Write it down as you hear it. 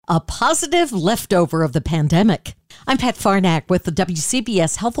a positive leftover of the pandemic. I'm Pat Farnack with the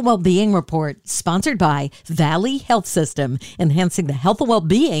WCBS Health and Wellbeing Report, sponsored by Valley Health System, enhancing the health and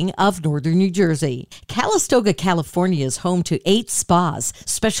well-being of Northern New Jersey. Calistoga, California is home to 8 spas,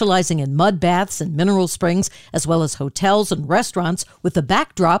 specializing in mud baths and mineral springs, as well as hotels and restaurants with the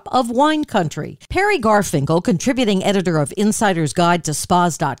backdrop of wine country. Perry Garfinkel, contributing editor of Insider's Guide to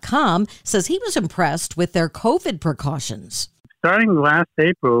Spas.com, says he was impressed with their COVID precautions. Starting last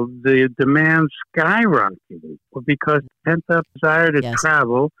April, the demand skyrocketed because pent-up desire to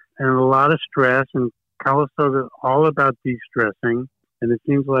travel and a lot of stress, and Calistoga all about de-stressing. And it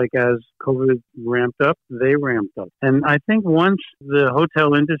seems like as COVID ramped up, they ramped up. And I think once the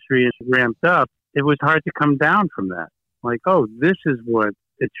hotel industry is ramped up, it was hard to come down from that. Like, oh, this is what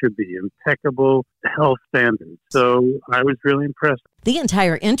it should be, impeccable health standards. So I was really impressed. The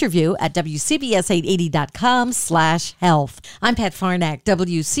entire interview at WCBS880.com/health. I'm Pat Farnack,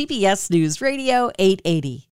 WCBS News Radio 880.